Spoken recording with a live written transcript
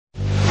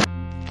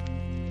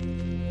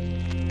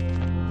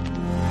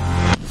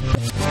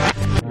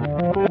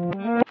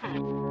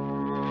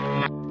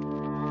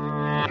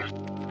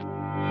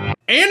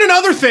And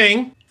another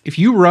thing, if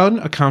you run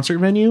a concert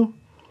venue,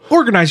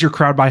 organize your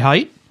crowd by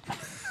height.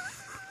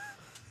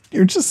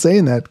 You're just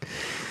saying that.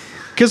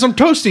 Because I'm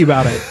toasty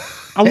about it.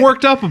 I'm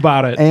worked up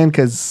about it. And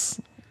because,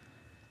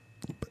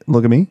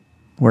 look at me.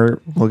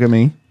 Look at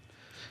me. Do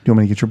you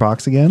want me to get your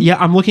box again? Yeah,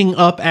 I'm looking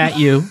up at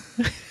you.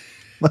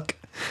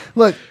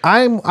 Look,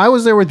 I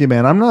was there with you,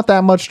 man. I'm not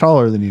that much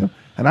taller than you.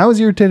 And I was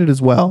irritated as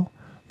well.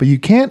 But you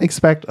can't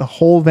expect a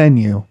whole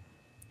venue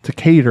to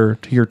cater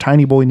to your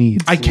tiny boy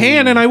needs. I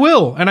can and I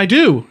will. And I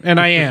do. And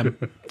I am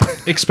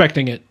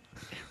expecting it.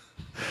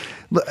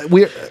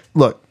 We're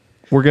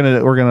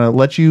gonna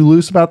let you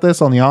loose about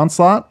this on the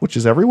Onslaught, which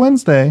is every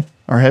Wednesday,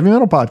 our heavy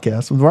metal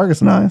podcast with Vargas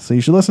and I. So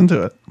you should listen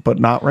to it, but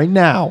not right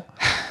now.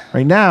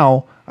 Right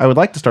now, I would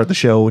like to start the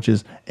show, which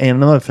is and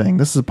another thing.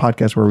 This is a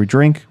podcast where we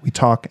drink, we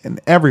talk, and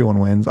everyone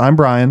wins. I'm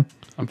Brian.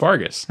 I'm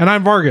Vargas. And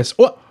I'm Vargas.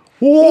 What?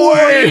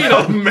 Wait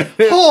a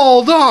minute.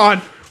 Hold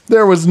on.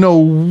 There was no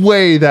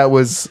way that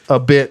was a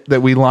bit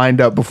that we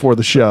lined up before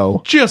the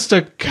show. Just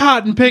a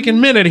cotton picking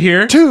minute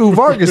here. 2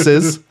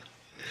 Vargases.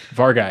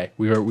 Vargai.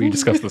 We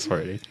discussed this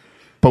already.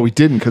 But we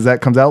didn't because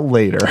that comes out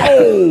later.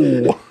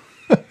 Oh.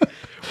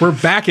 We're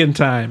back in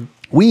time.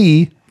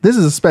 This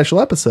is a special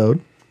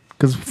episode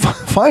because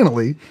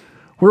finally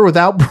we're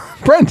without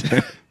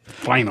Brendan.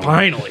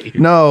 Finally.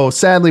 No,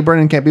 sadly,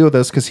 Brendan can't be with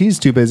us because he's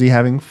too busy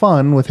having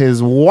fun with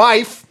his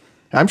wife.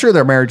 I'm sure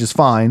their marriage is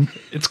fine.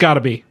 It's got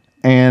to be.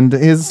 And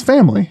his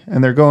family.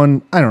 And they're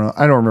going, I don't know.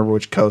 I don't remember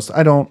which coast.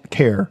 I don't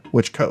care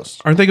which coast.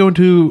 Aren't they going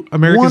to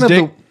America's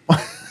Dick?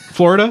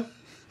 Florida?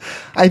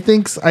 I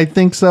think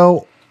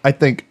so. I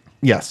think,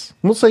 yes.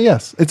 We'll say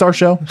yes. It's our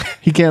show.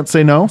 He can't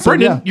say no. So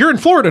Brendan, yeah. you're in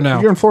Florida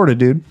now. You're in Florida,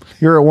 dude.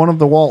 You're at one of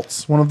the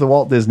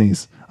Walt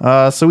Disneys.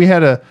 So we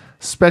had a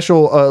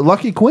special,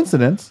 lucky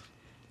coincidence.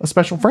 A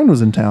special friend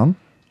was in town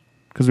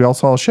because we all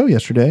saw a show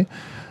yesterday.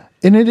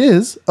 And it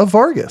is a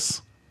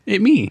Vargas.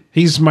 Me.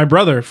 He's my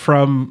brother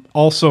from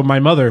also my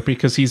mother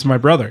because he's my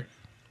brother.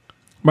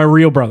 My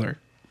real brother.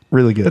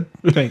 Really good.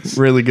 Thanks.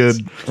 Really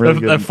good. Really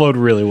good. That flowed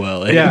really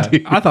well. Yeah,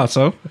 I thought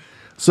so.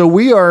 So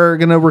we are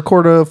going to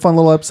record a fun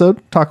little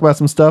episode, talk about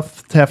some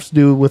stuff that has to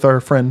do with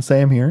our friend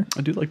Sam here.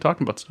 I do like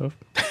talking about stuff.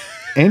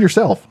 And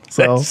yourself.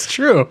 So That's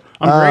true.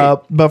 I'm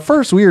great. But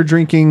first, we are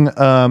drinking,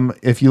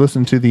 if you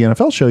listen to the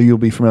NFL show, you'll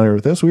be familiar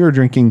with this. We are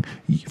drinking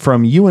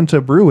from Uinta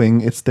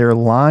Brewing. It's their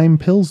Lime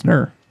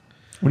Pilsner.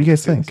 What do you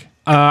guys think?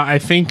 I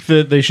think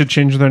that they should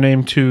change their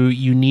name to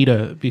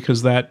Unita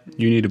because that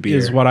You need a beer.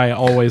 is what I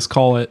always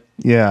call it.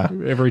 Yeah.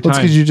 Every Well, it's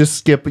time. because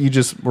you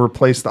just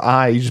replace the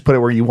I. You just put it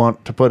where you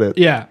want to put it.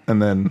 Yeah.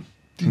 And then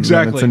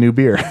Exactly. it's a new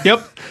beer. Yep.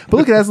 But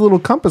look, it has a little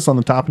compass on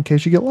the top in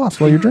case you get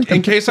lost while you're drinking.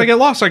 In case I get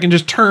lost, I can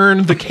just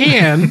turn the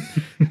can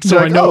so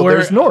Like, I know oh, where.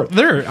 there's north.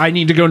 There. I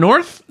need to go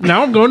north.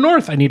 Now I'm going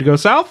north. I need to go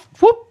south.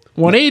 Whoop.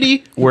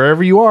 180.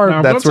 Wherever you are, Now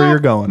I'm that's going where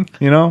south. you're going.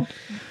 You know?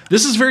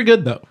 This is very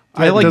good, though.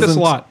 I It like this a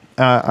doesn't- lot.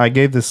 I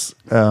gave this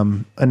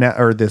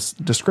this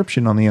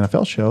description on the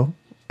NFL show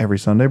every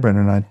Sunday.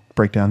 Brendan and I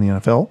break down the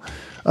NFL.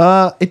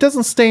 It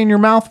doesn't stay in your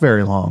mouth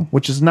very long,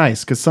 which is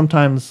nice because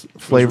sometimes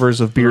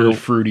flavors of beer, Real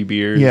fruity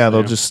beers. yeah,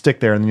 they'll just stick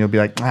there, and then you'll be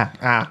like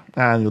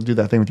and you'll do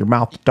that thing with your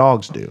mouth that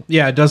dogs do.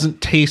 Yeah, it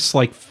doesn't taste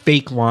like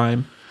fake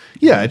lime.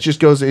 Yeah, it just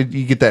goes. You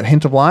get that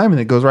hint of lime, and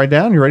it goes right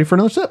down. You're ready for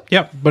another sip.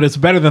 Yep, but it's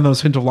better than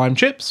those hint of lime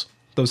chips.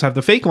 Those have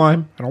the fake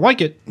lime. I don't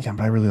like it. Yeah,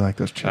 but I really like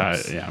those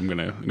chips. Yeah, I'm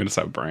gonna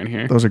side with Brian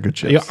here. Those are good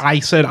chips. Yeah, I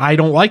said I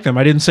don't like them.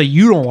 I didn't say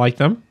you don't like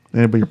them.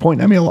 But you're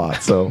pointing at me a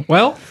lot, so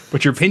Well,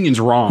 But your opinion's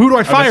wrong. Who do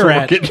I That's what fire we're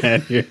at? getting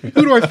at here.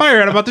 who do I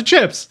fire at about the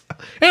chips?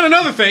 And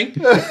another thing,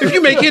 if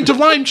you make hint of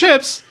lime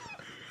chips,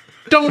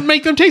 don't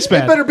make them taste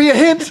bad. better be a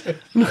hint,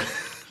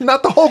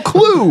 not the whole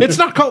clue. It's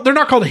not called. They're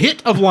not called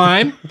hit of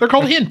lime. They're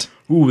called hint.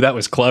 Ooh, that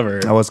was clever.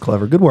 That was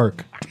clever. Good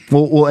work.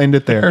 We'll end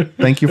it there.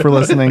 Thank you for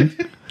listening.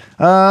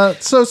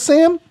 So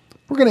Sam,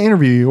 we're going to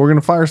interview you. We're going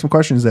to fire some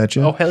questions at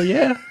you Oh hell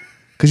yeah!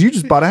 because you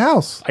just bought a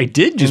house. I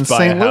did just in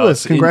buy St. a house.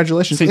 Louis. in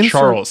Congratulations. St. Insert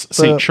Charles. the-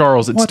 St.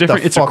 Charles. It's What the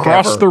different. It's fuck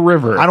across ever. the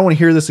river. I don't want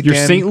to hear this again.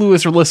 Your St.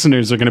 Louis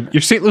listeners are gonna.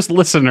 Your St. Louis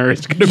listener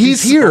is gonna.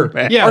 He's be so here.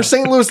 mad. Yeah. Our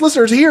St. Louis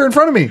listener's here in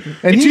front of me,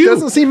 and It's he you.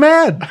 doesn't seem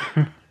mad.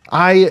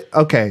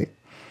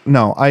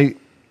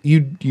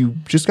 You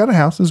just got a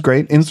house. It's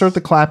great. Insert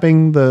the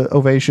clapping, the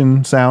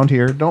ovation sound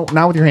here. Don't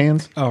now with your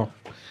hands, Oh,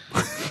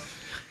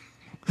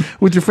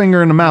 with your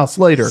finger in the mouse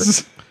later.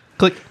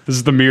 click. This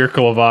is the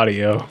miracle of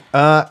audio.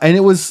 And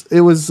it was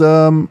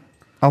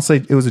I'll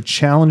say it was a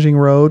challenging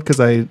road because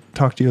I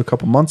talked to you a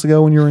couple months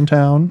ago when you were in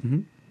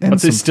town. And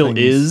But some it still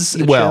things-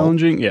 is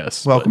challenging.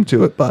 Yes. Welcome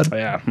to it, bud. But,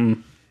 yeah.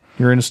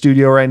 You're in a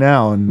studio right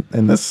now, and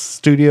this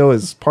studio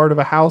is part of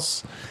a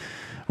house.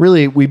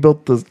 Really, we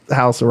built the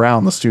house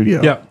around the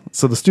studio. Yeah.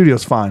 So the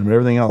studio's fine, but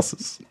everything else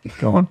is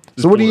going.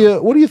 So what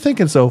are you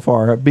thinking so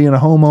far? Being a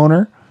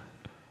homeowner?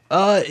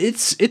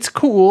 It's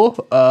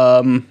cool.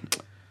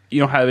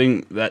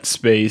 Having that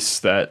space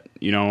that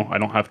I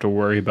don't have to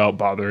worry about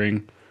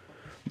bothering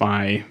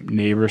my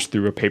neighbors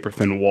through a paper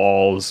thin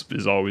wall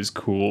is always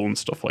cool and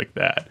stuff like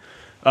that.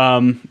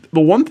 The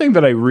one thing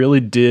that I really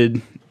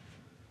did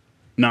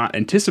not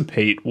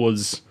anticipate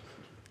was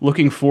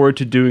looking forward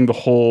to doing the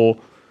whole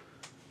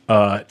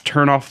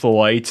turn off the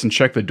lights and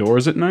check the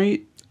doors at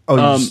night.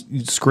 Oh,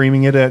 you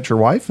screaming it at your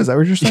wife? Is that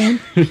what you're saying?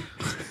 Did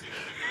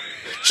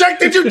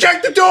you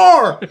check the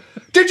door?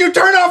 Did you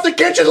turn off the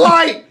kitchen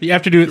light? You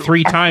have to do it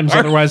 3 times,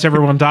 otherwise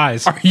everyone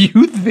dies. Are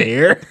you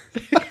there?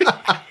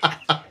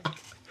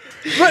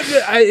 But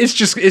it's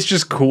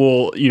just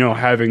cool,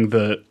 having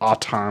the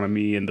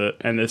autonomy and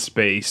the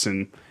space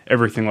and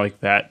everything like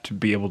that to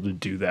be able to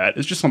do that.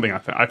 It's just something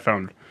I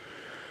found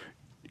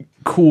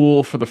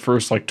cool for the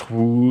first like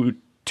two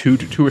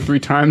or three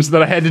times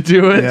that I had to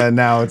do it. Yeah,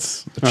 now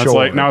it's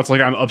a now it's like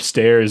I'm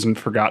upstairs and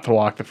forgot to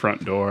lock the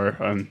front door.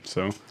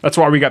 So that's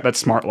why we got that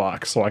smart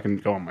lock, so I can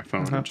go on my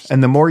phone.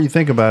 And the more you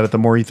think about it, the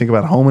more you think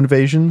about home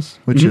invasions,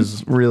 which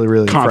is really,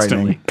 really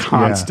frightening.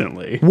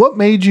 Constantly. Yeah. What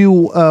made you,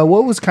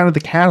 what was kind of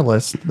the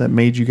catalyst that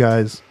made you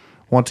guys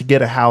want to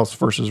get a house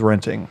versus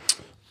renting?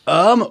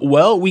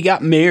 Well, we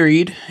got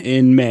married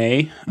in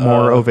May.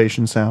 More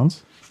ovation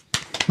sounds.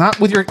 Not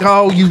with your,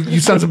 you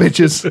sons of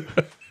bitches.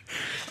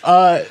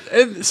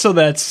 So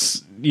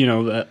that's,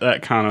 that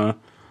kind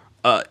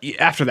of,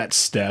 after that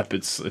step,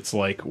 it's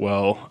like,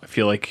 well, I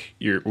feel like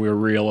we're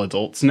real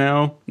adults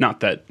now. Not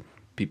that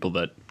people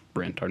that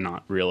rent are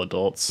not real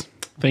adults.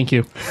 Thank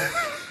you.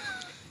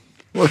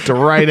 Looked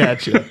right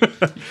at you.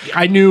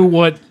 I knew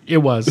what it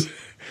was.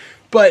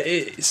 But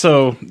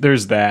so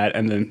there's that.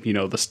 And then,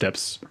 the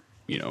steps,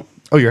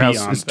 Oh, your house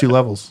is beyond 2 that.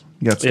 levels.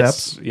 You got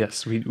steps?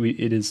 Yes,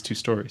 it is 2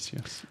 stories.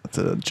 Yes. That's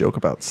a joke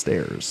about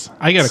stairs.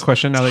 I got a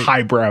question now that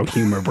Highbrow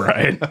humor,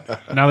 Brian.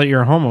 now that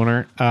you're a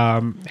homeowner.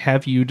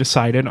 Have you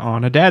decided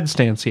on a dad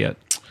stance yet?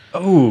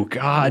 Oh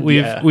God,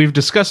 We've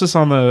discussed this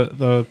on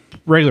the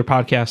regular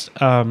podcast,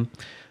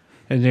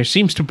 and there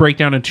seems to break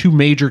down in 2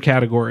 major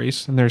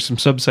categories, and there's some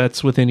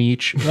subsets within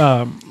each.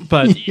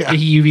 But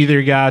you've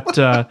either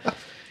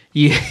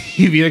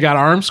got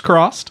arms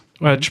crossed,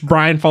 which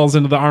Brian falls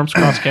into the arms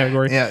crossed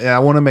category. Yeah. I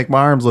want to make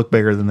my arms look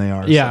bigger than they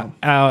are. Yeah,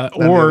 So.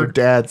 Or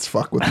dads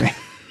fuck with me.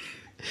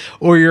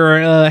 or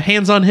you're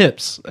hands on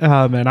hips,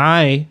 and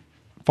I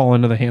fall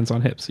into the hands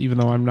on hips, even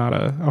though I'm not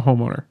a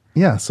homeowner.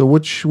 Yeah. So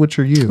which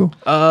are you?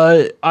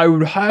 I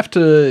would have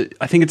to.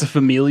 I think it's a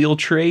familial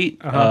trait.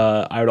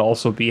 I would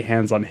also be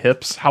hands on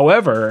hips.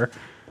 However,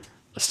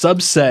 a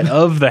subset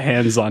of the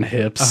hands on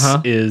hips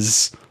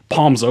is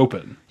palms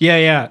open.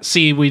 Yeah.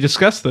 See, we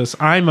discussed this.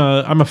 I'm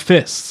a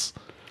fists.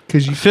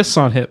 Because you Fists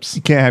on hips.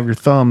 can't have your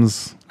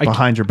thumbs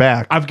behind your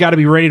back. I've got to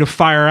be ready to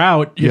fire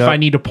out if Yep. I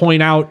need to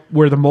point out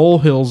where the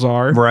molehills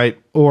are. Right.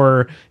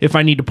 Or if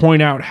I need to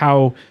point out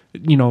how,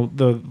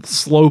 the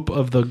slope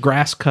of the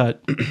grass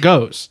cut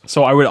goes.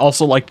 So I would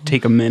also like to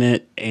take a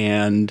minute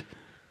and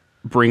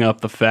bring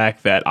up the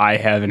fact that I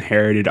have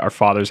inherited our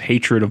father's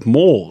hatred of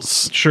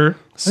moles. Sure.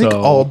 I think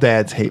all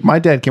dads hate. My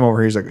dad came over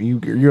here. He's like, you're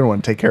going to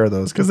want to take care of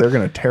those because they're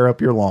going to tear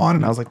up your lawn.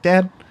 And I was like,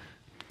 Dad,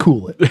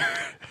 cool it.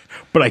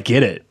 But I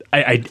get it.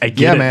 I get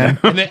Yeah, it. man.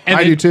 And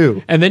I do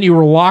too. And then you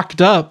were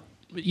locked up.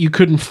 You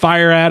couldn't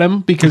fire at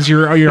him because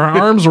your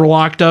arms were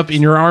locked up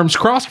in your arms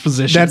crossed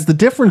position. That's the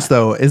difference,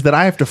 though, is that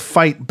I have to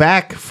fight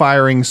back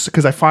firing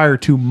because I fire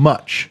too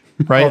much.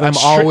 Right? I'm that's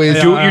true. always.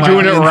 Yeah. You're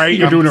doing it right.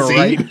 You're doing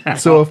it right.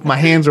 So if my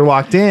hands are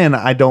locked in,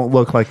 I don't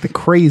look like the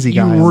crazy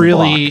guy.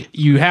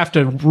 you have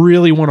to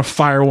really want to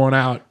fire one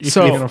out. If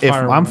So you're gonna If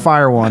fire I'm one.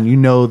 fire one, you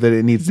know that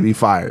it needs to be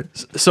fired.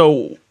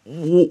 So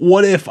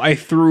what if I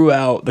threw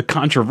out the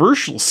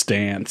controversial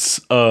stance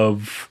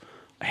of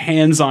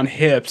hands on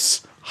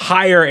hips,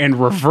 higher and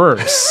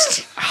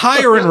reversed?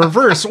 Higher and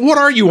reverse. What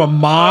are you, a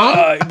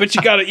mom? But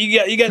you got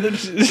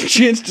the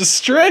chance to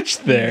stretch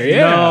there.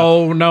 Yeah.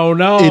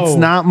 No. It's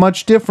not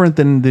much different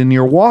than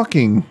your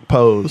walking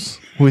pose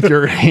with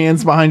your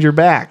hands behind your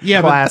back.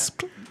 Yeah, but-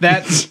 clasped.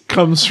 That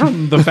comes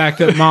from the fact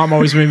that mom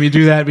always made me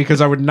do that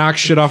because I would knock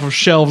shit off of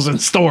shelves in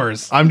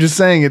stores. I'm just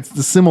saying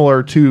it's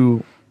similar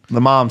to the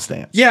mom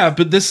stance. Yeah,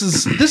 but this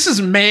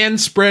is man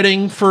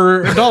spreading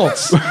for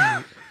adults.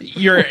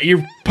 You're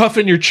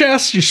puffing your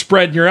chest, you're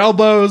spreading your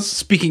elbows.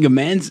 Speaking of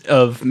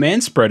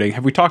man spreading,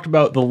 have we talked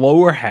about the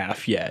lower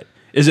half yet?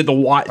 Is it the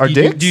wide? Our do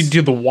you dicks?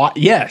 do the wide?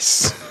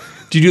 Yes.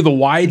 Do you do the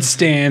wide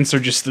stance or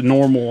just the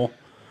normal?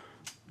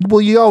 Well,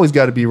 you always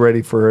got to be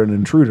ready for an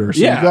intruder. So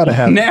Yeah, you got to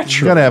have natural,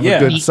 You got to have yeah.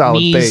 a good solid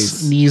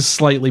base. Knees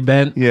slightly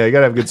bent. Yeah, you got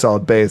to have a good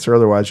solid base, or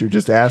otherwise you're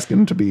just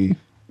asking to be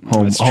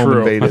home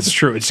invaded. That's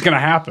true. It's gonna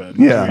happen.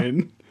 Yeah. I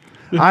mean,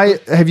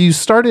 Have you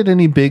started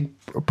any big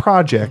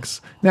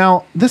projects?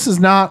 Now, this is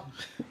not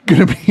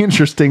going to be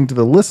interesting to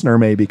the listener,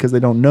 maybe because they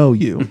don't know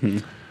you. Mm-hmm.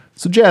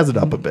 So jazz it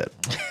up a bit.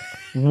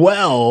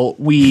 well,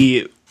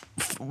 we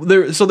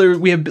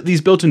have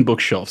these built-in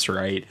bookshelves,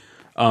 right?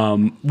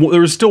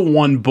 There was still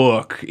one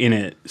book in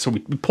it, so we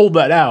pulled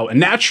that out, and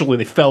naturally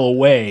they fell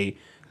away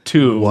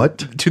to What?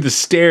 to the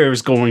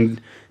stairs going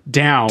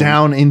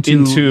Down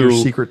into your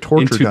secret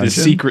torture into dungeon? the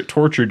secret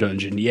torture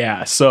dungeon.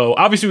 Yeah, so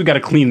obviously we got to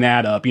clean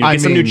that up. I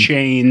Get some new mean,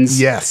 chains.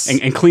 yes.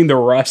 and clean the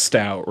rust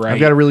out. Right. I've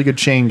got a really good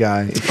chain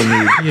guy if you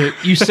need.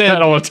 You I said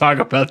don't want to talk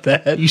about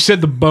that. you said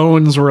the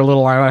bones were a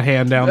little out of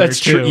hand down That's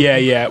there true. too.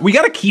 Yeah. We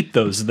got to keep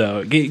those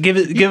though. Give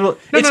it.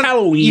 It's No,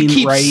 Halloween, You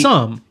keep right?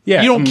 some.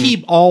 Yeah, You don't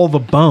keep all the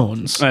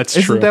bones. That's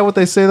Isn't true. that what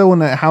they say though? When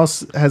the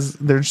house has,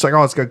 they're just like,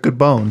 oh, it's got good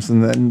bones,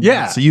 and then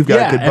Yeah, so you've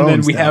got good and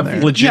bones. then we down have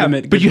there.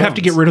 legitimate. but good you have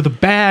to get bones. rid of the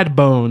bad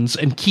bones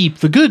and keep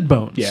the good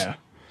bones. Yeah.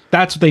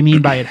 That's what they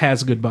mean by it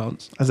has good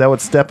bones. Is that what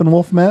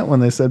Steppenwolf meant when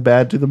they said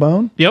bad to the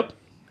bone? Yep.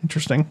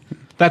 Interesting.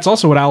 That's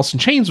also what Alice in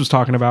Chains was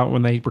talking about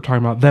when they were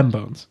talking about them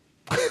bones.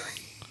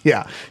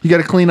 Yeah, you got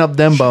to clean up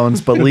them bones,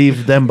 but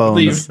leave them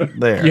bones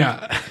there.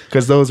 Yeah.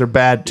 because those are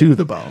bad to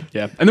the bone.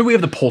 Yeah, and then we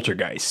have the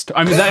poltergeist.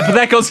 I mean, but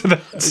that goes to the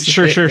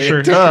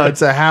Sure. Duh,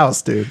 it's a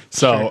house, dude.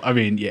 So I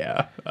mean,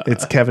 yeah,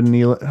 It's Kevin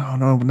Nealon. Oh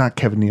no, not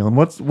Kevin Nealon.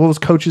 What was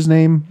Coach's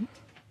name?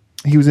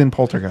 He was in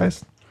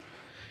Poltergeist.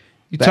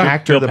 You The talk,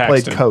 actor Bill that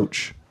played Paxton.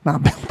 Coach,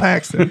 not Bill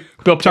Paxton.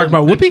 Bill talking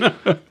about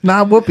Whoopi?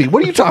 Not Whoopi.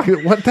 What are you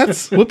talking? What?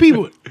 That's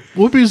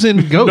Whoopi's in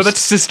Ghost. No, that's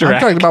Sister I'm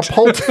Act. talking about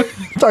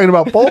I'm talking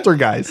about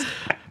Poltergeist.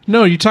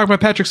 No, you're talking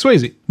about Patrick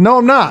Swayze. No,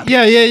 I'm not.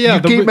 Yeah. You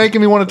The keep mo-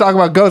 making me want to talk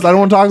about Ghost. I don't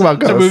want to talk about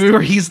the Ghost. movie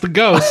where he's the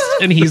ghost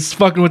and he's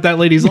fucking with that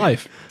lady's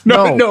life.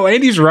 No. No,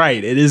 Andy's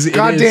right. It is.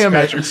 God damn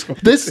it.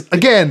 This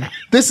again,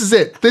 this is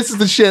it. This is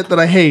the shit that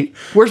I hate.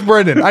 Where's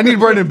Brendan? I need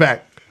Brendan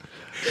back.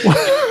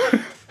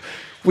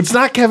 It's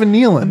not Kevin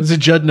Nealon. Is it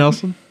Judd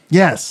Nelson?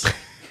 Yes.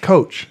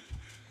 Coach.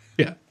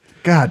 Yeah.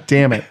 God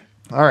damn it.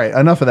 All right,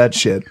 enough of that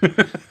shit.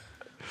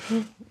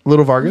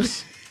 Little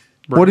Vargas,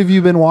 what have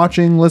you been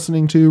watching,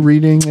 listening to,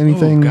 reading,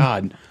 anything? Oh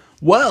God.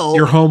 Well,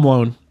 Your home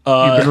loan.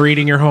 You've been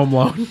reading your home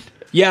loan.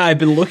 yeah, I've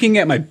been looking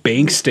at my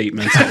bank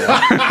statements a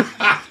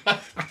lot.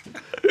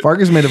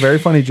 Vargas made a very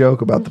funny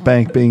joke about the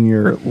bank being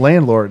your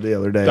landlord the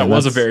other day. That and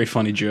was a that's very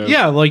funny joke.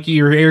 Yeah, like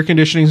your air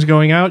conditioning's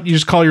going out. You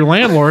just call your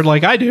landlord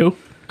like I do.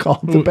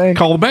 called the bank.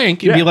 Call the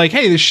bank and be Yeah. like,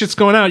 hey, this shit's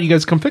going out. You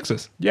guys come fix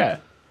this. Yeah.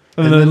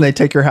 and then they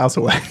take your house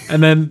away.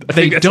 And then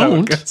they that's how it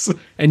don't. goes.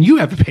 And you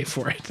have to pay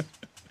for it.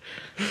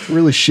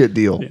 Really shit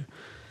deal.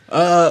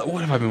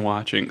 What have I been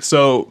watching?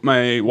 So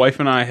my wife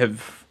and I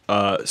have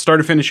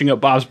started finishing up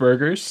Bob's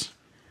Burgers,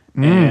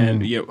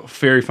 and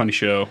very funny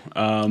show.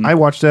 I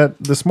watched that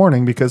this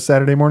morning because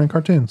Saturday morning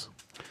cartoons.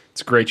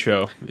 It's a great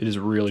show. It is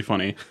really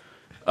funny.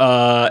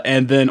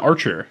 And then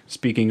Archer.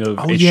 Speaking of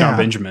H. yeah. John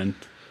Benjamin,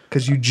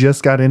 Because you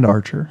just got into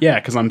Archer. yeah,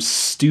 because I'm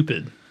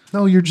stupid.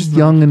 No, you're just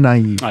young and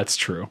naive. That's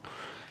true.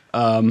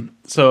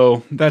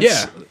 So That's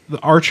yeah, the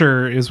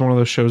Archer is one of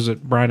those shows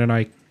that Brian and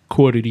I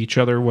quoted each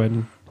other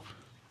when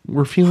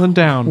we're feeling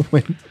down.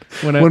 When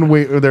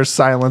there's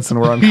silence and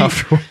we're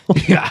uncomfortable.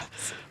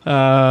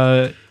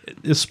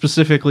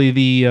 Specifically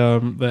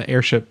the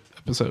airship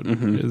episode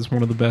is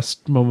one of the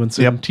best moments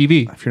in Yep.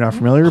 TV. If you're not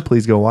familiar,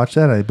 please go watch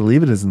that. I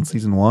believe it is in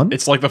season 1.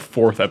 it's like the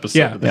 4th episode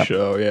Yeah. of the Yep.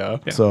 show. Yeah.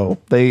 So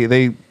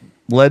they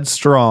led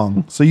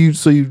strong. So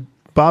you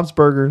Bob's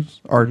Burgers,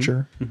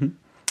 Archer.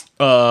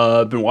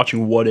 Been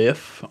watching What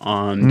If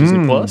on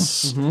Disney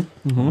Plus.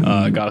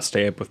 Got to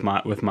stay up with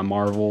my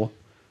Marvel.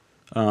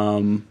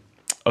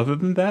 Other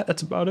than that,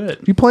 that's about it.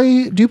 Do you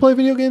play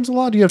video games a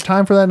lot? Do you have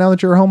time for that now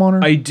that you're a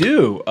homeowner? I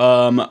do.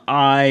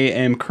 I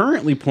am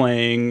currently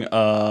playing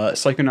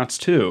Psychonauts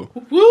 2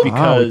 we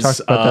because talked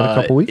about that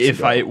a couple weeks if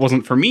ago. it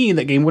wasn't for me,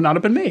 that game would not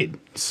have been made.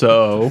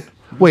 So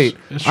Wait,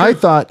 It's true. I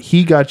thought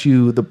he got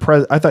you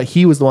I thought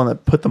he was the one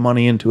that put the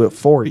money into it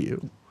for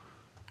you.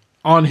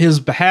 On his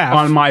behalf.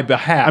 on my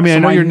behalf, I mean, I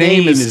know my your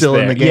name is still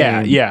in there. the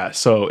Yeah, game. yeah.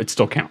 So it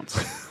still counts.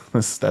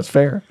 That's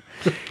fair.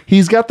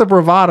 He's got the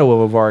bravado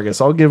of a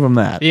Vargas. I'll give him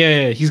that.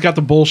 yeah, he's got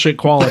the bullshit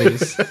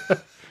qualities.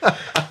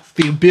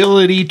 The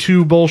ability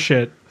to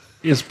bullshit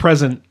is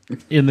present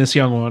in this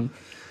young one.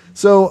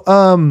 So,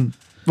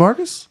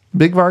 Vargas?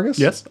 Big Vargas?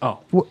 Yes. Oh,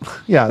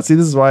 Yeah, see,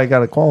 this is why I got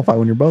to qualify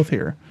when you're both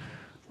here.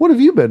 What have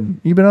you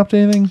been? You been up to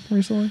anything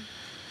recently?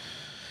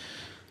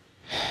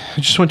 I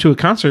just went to a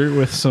concert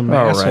with some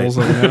All assholes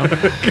right.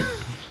 that I know.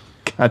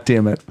 God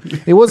damn it.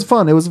 It was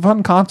fun. It was a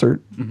fun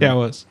concert. Yeah, it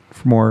was.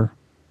 For more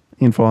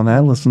info on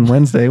that, listen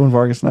Wednesday when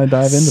Vargas and I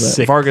dive into that.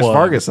 Sick Vargas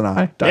plug. and I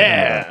dive into that.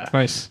 yeah.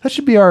 Nice. That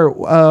should be our,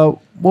 what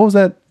was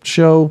that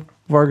show?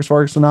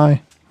 Vargas and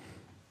I?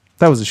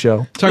 That was a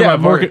show. Talking Yeah,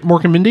 about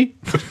Mork and Mindy?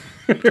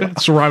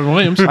 That's Robin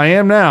Williams. I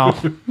am now.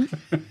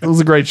 It was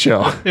a great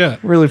show. Yeah.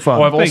 Really fun.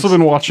 Well, I've Thanks. also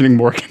been watching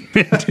Morgan.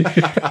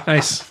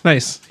 Nice.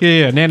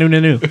 Yeah.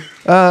 Nanu.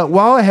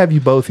 While I have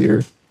you both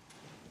here,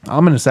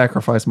 I'm going to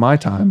sacrifice my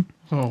time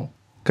Oh.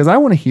 because I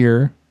want to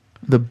hear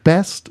the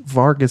best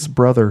Vargas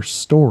brother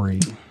story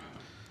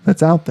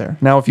that's out there.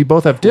 Now, if you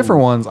both have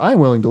different ones, I'm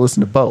willing to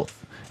listen to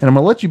both. And I'm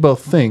going to let you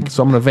both think,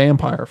 so I'm going to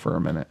vampire for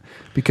a minute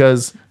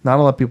because not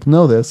a lot of people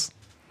know this.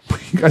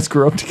 You guys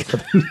grew up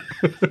together.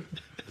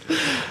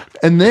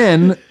 And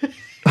then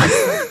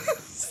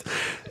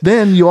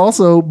you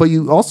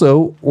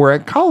also were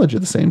at college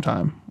at the same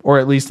time, or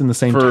at least in the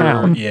same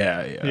town.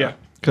 Yeah.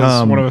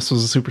 Because one of us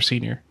was a super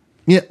senior.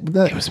 Yeah,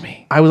 it was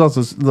me. I was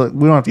also. Look,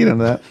 we don't have to get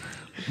into that.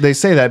 They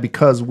say that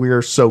because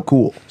we're so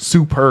cool,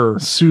 super.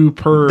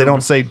 Superb. They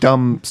don't say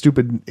dumb,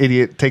 stupid,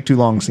 idiot, take too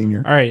long,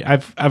 senior. All right,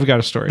 I've got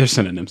a story. They're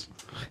synonyms.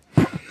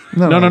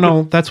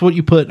 No. That's what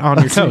you put on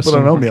your toast. Put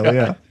on oatmeal,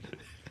 yeah.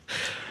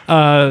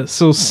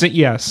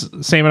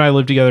 Sam and I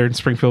lived together in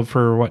Springfield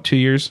for 2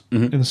 years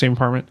in the same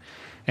apartment,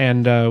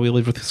 and we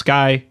lived with this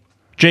guy,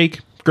 Jake.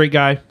 Great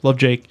guy, love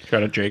Jake.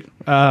 Shout out Jake.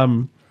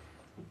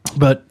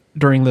 But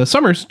during the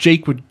summers,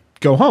 Jake would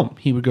go home.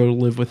 He would go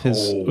live with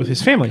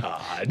his family.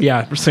 God.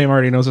 Yeah, Sam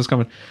already knows it's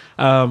coming.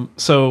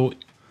 So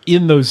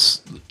in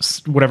those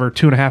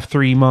 2.5,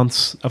 3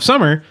 months of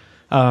summer,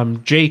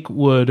 Jake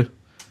would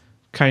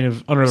kind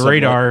of under the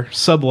radar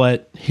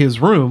sublet his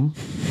room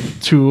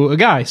to a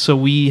guy. So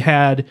we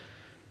had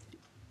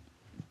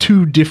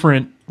 2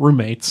 different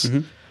roommates.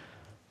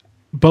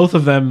 Both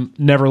of them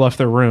never left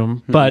their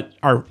room, but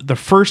the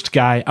first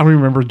guy, I don't even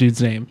remember the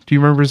dude's name. Do you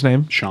remember his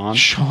name? Sean.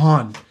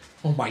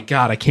 Oh my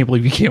God, I can't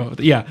believe you came up with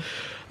it.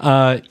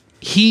 Yeah.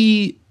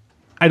 He,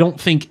 I don't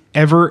think,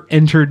 ever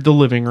entered the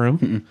living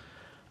room.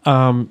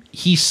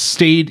 He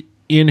stayed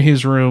in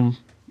his room,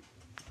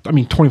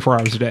 24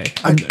 hours a day.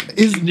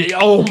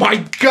 Oh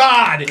my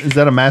God. Is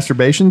that a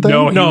masturbation thing?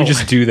 No, he would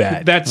just do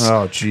that. That's,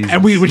 Oh, Jesus.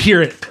 and we would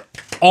hear it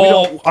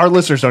all. Our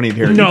listeners don't even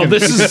hear it. No, You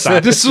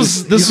can- this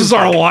is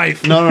our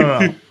life.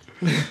 No.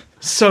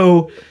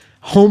 So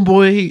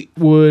homeboy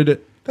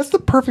would, That's the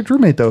perfect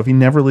roommate, though, if he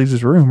never leaves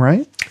his room,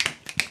 right?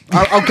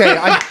 Okay.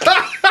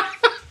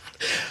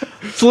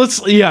 so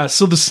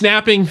the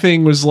snapping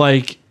thing was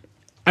like,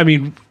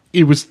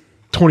 it was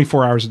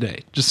 24 hours a day,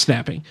 just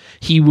snapping.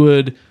 He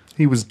would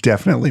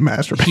definitely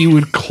masturbating. he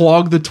would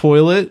clog the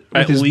toilet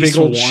with At his least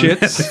big old at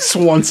shits. least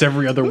once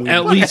every other week.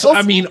 At least,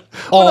 else?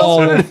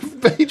 all.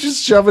 He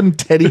just shoving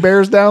teddy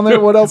bears down there.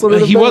 What else would it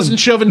have He been? wasn't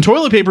shoving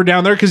toilet paper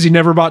down there because he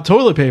never bought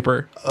toilet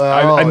paper.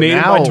 I made him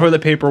now- buy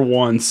toilet paper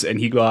once, and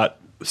he got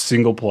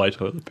single ply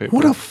toilet paper.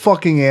 What a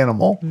fucking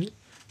animal.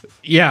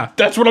 Yeah,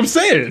 That's what I'm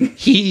saying.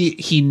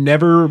 he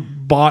never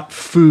bought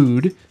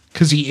food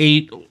because he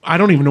ate. I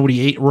don't even know what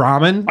he ate.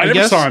 Ramen. I never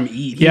guess? saw him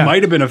eat. He Yeah.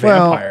 might have been a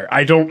Well- vampire.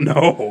 I don't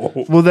know.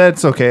 Well,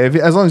 that's okay.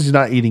 As long as he's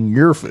not eating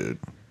your food.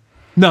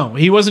 No,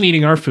 he wasn't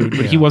eating our food,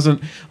 but he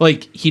wasn't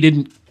like he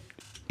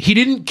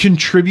didn't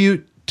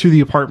contribute to the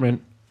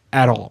apartment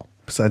at all.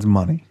 Besides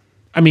money.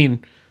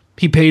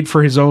 He paid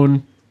for his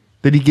own.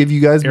 Did he give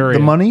you guys Area.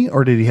 the money,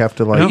 or did he have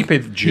to like? He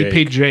paid Jake. He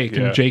paid Jake,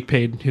 Yeah. and Jake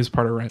paid his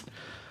part of rent.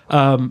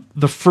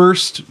 The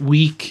first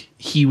week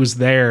he was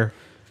there,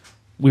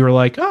 we were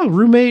like, "Oh,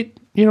 roommate,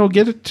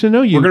 get to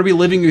know you. We're gonna be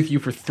living with you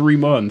for 3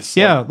 months.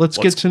 Yeah, let's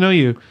get to know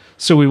you."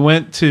 So we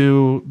went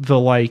to the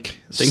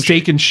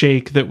Steak and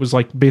Shake that was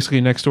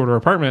basically next door to our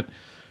apartment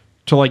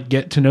to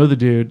get to know the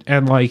dude,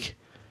 and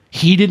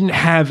he didn't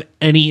have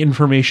any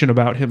information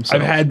about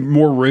himself. I've had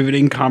more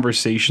riveting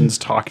conversations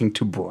talking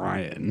to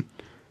Brian.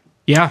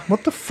 yeah.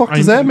 What the fuck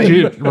does that mean?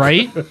 Dude,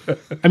 right?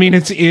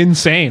 It's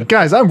insane.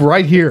 Guys, I'm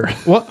right here.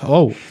 What?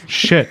 Oh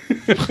shit.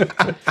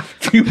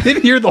 You've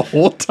been here the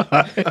whole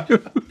time.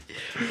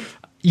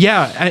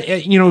 Yeah,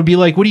 it'd be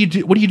like, what do you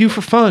do? What do you do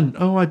for fun?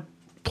 Oh, I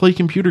play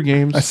computer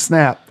games. I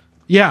snap.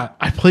 Yeah,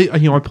 I play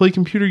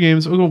computer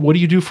games. Oh, what do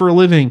you do for a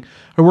living?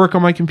 I work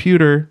on my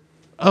computer.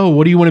 Oh,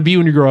 what do you want to be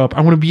when you grow up?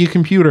 I want to be a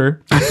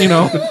computer.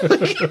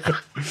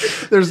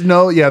 There's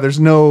no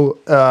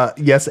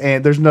yes,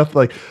 and there's nothing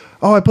like,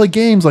 oh, I play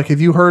games.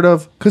 Have you heard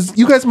of? Because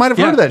you guys might have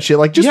heard Yeah. of that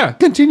shit. Just Yeah.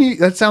 continue.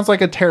 That sounds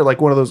like a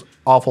one of those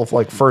awful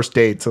first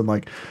dates and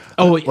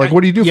Oh,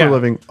 what do you do for yeah. a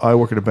living? I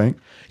work at a bank.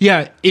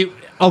 Yeah,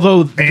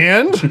 although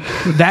And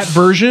that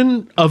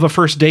version of a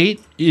first date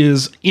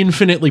is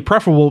infinitely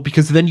preferable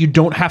because then you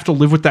don't have to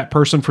live with that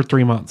person for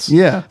 3 months.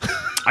 yeah,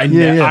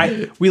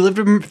 We lived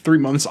with him for 3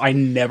 months. I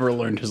never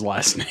learned his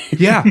last name.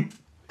 Yeah.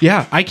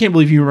 Yeah, I can't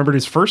believe you remembered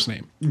his first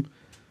name.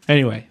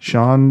 Anyway,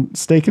 Sean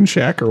Steak and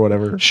Shack or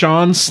whatever.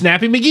 Sean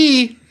Snappy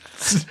McGee.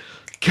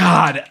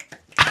 God,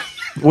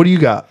 What do you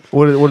got?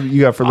 What do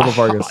you got for Little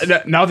Vargas?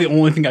 Now the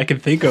only thing I can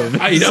think of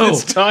I know.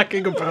 is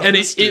talking about and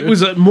this it dude.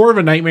 was more of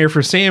a nightmare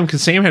for Sam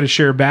because Sam had to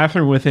share a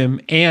bathroom with him,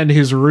 and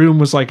his room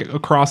was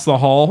across the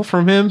hall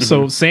from him.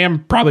 So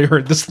Sam probably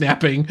heard the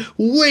snapping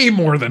way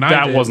more than I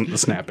That did. wasn't the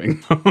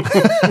snapping.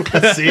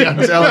 See, I'm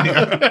telling you.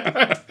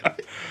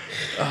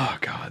 Oh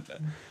God.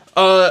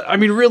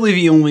 Really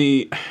the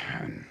only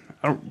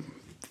I don't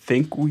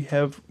think we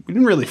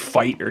didn't really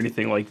fight or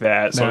anything like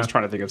that. So I was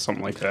trying to think of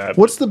something like that.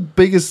 What's the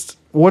biggest?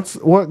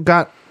 What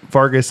got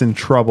Vargas in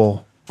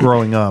trouble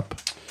growing up?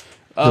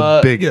 The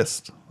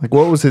biggest.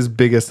 What was his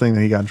biggest thing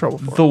that he got in trouble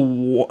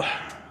for?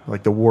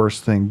 The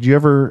worst thing. Did you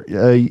ever?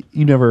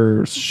 You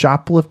never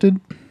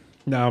shoplifted?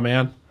 No,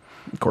 man.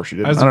 Of course you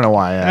didn't. As I don't know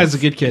why. I as a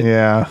asked. good kid.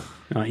 Yeah.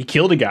 He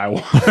killed a guy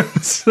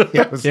once.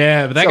 It was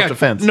Yeah, but that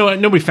self-defense. guy.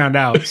 Nobody found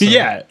out. So.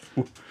 Yeah.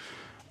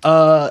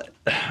 The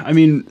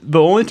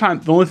only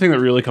thing that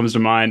really comes to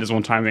mind is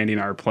one time Andy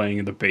and I were playing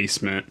in the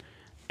basement,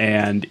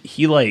 and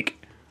he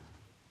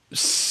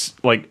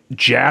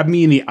jabbed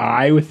me in the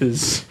eye with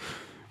his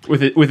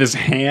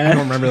hand. I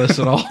don't remember this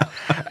at all.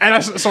 And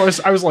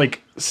I was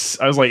like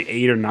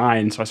 8 or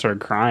 9, so I started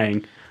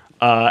crying.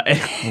 And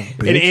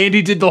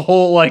Andy did the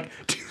whole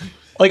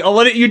I'll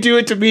let you do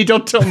it to me.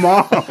 Don't tell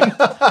mom.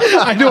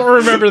 I don't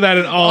remember that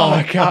at all. Oh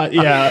my God,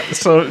 yeah.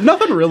 So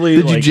nothing really.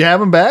 Did you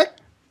jab him back?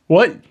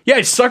 What? Yeah,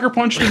 I sucker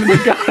punched him in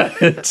the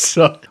gut.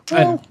 So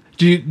Do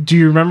Do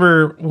you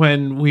remember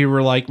when we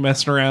were like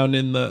messing around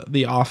in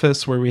the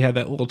office where we had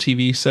that little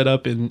TV set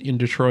up in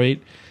Detroit,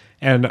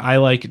 and I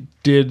like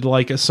did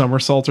like a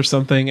somersault or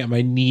something, and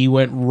my knee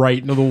went right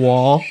into the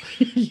wall.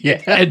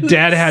 Yeah. And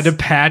Dad had to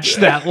patch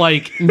that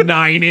like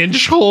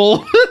 9-inch hole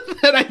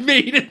that I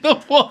made in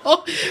the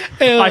wall.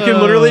 I can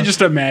literally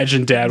just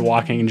imagine Dad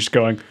walking and just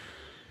going,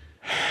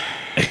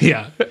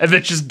 yeah, and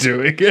then just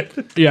doing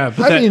it. yeah.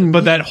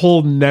 But that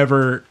hole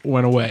never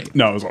went away.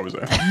 No, it was always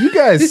there.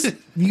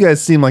 You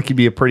guys seem like you'd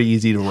be a pretty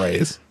easy to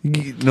raise.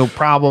 No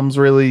problems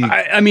really.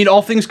 I mean,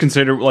 all things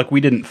considered, like,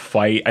 we didn't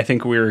fight. I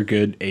think we were a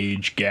good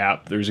age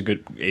gap. There's a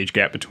good age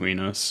gap between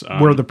us.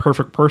 We're the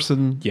perfect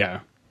person yeah.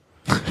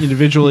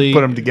 individually.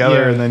 Put 'em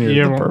together and then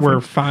you're the perfect.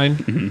 we're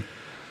fine.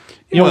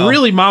 You know, Well-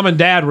 really, Mom and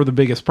Dad were the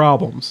biggest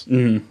problems.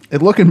 And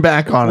looking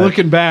back on it,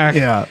 Looking back,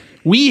 yeah.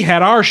 we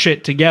had our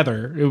shit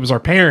together. It was our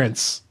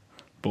parents.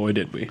 Boy,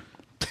 did we.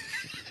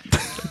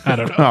 I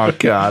don't know. Oh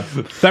God.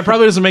 That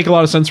probably doesn't make a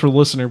lot of sense for the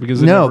listener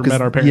because they No, never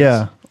met our parents.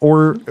 yeah,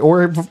 or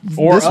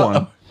this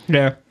one.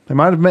 Yeah. They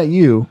might have met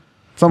you,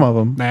 some of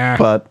them. Nah.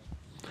 But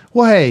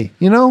well, hey,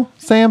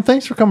 Sam,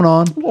 thanks for coming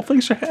on. Well,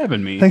 thanks for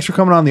having me. Thanks for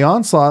coming on the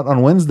Onslaught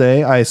on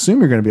Wednesday. I assume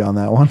you're going to be on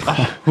that one.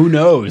 Who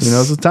knows? Who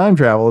knows with time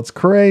travel? It's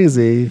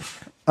crazy.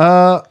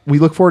 We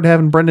look forward to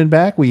having Brendan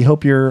back. We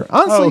hope you're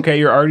honestly, Oh, okay.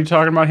 You're already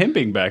talking about him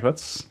being back.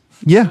 That's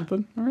yeah,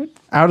 something. All right.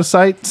 out of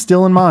sight,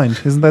 still in mind.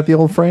 Isn't that the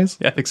old phrase?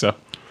 Yeah, I think so.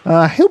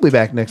 He'll be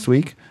back next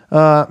week.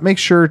 Make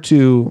sure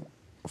to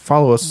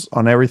follow us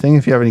on everything.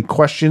 If you have any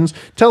questions,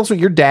 tell us what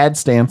your dad's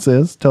stance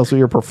is. Tell us what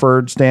your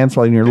preferred stance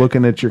while you're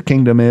looking at your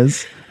kingdom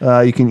is.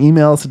 You can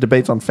email us at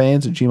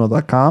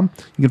debatesonfans@gmail.com.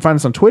 You can find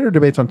us on Twitter,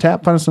 Debates on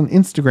Tap. Find us on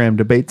Instagram,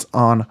 Debates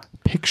on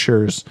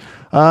Pictures.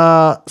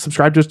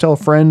 Subscribe to us, tell a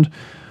friend.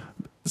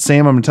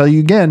 Sam, I'm going to tell you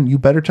again, you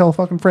better tell a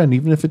fucking friend,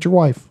 even if it's your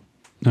wife.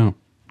 No.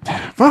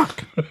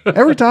 Fuck.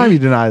 Every time he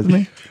denies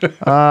me.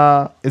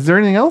 Is there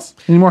anything else?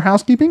 Any more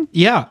housekeeping?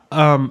 Yeah.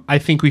 I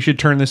think we should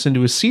turn this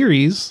into a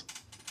series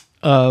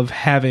of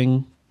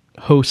having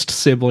host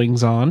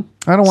siblings on.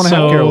 I don't want to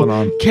have Carolyn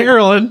on.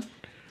 Carolyn,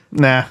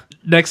 Nah.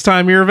 next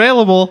time you're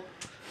available,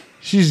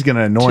 She's going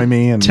to annoy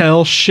me and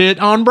tell shit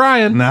on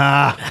Brian.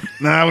 Nah,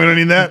 we don't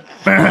need that.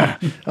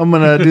 I'm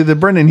going to do the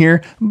Brendan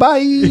here.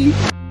 Bye.